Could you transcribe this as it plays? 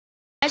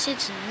Guys,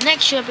 it's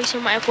next year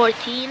Pixel My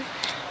 14,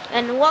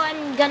 and while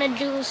I'm gonna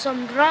do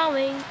some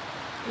drawing,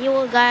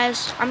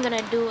 guys, I'm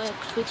gonna do a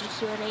Twitter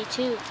Q&A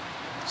too.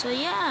 So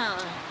yeah,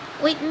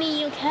 wake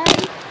me, okay?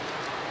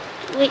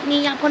 Wake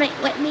me up on it.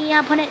 Wake me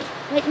up on it.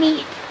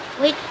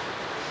 Wait.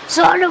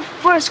 So the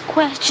first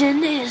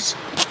question is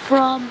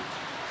from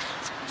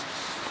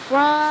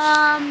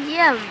Starter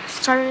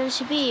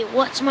MCB.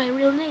 What's my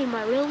real name?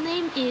 My real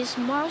name is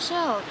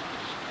Marcel.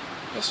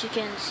 As you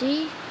can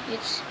see,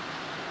 it's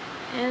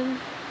Marcel.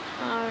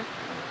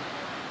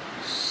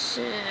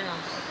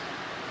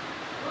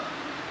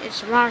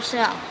 It's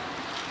Marcel.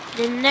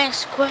 The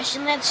next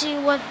question, let's see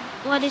what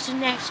is the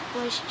next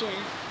question.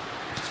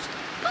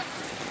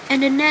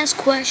 And the next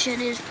question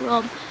is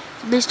from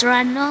Mr.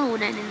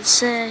 Unknown, and it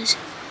says,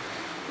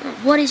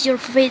 what is your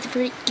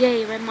favorite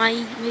game? And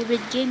my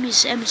favorite game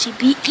is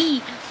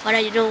MCBE, but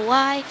I don't know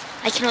why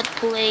I cannot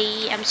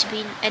play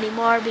MCB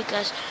anymore,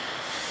 because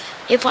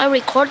if I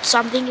record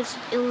something,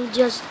 it'll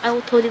just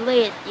auto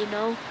delete,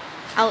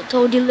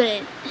 auto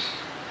delete.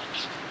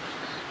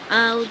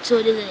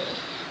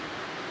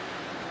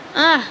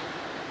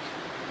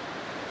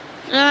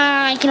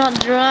 I cannot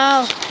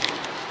draw.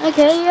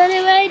 Okay,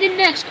 anyway, the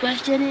next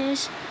question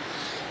is,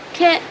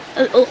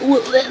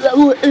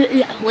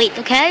 wait,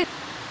 okay?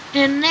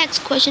 The next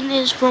question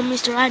is from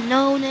Mr.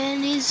 Unknown,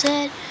 and he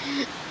said,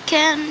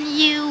 can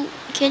you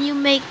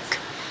make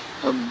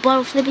a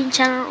ball flipping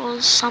channel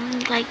or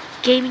something like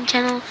gaming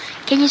channel?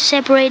 Can you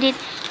separate it?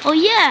 Oh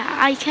yeah,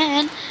 I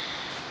can.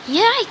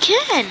 Yeah, I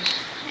can,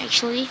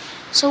 actually.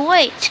 So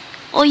wait.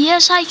 Oh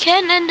yes, I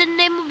can, and the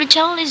name of the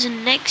channel is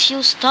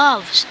Nexio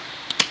Stuffs.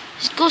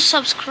 Just go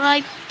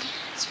subscribe,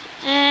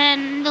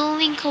 and the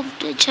link of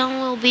the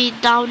channel will be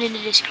down in the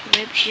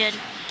description,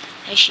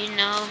 as you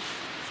know.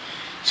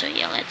 So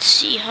yeah, let's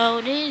see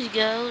how this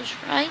goes,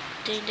 right?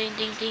 Ding ding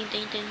ding ding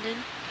ding ding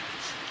ding.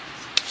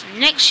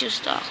 Nexio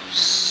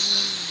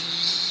Stuffs.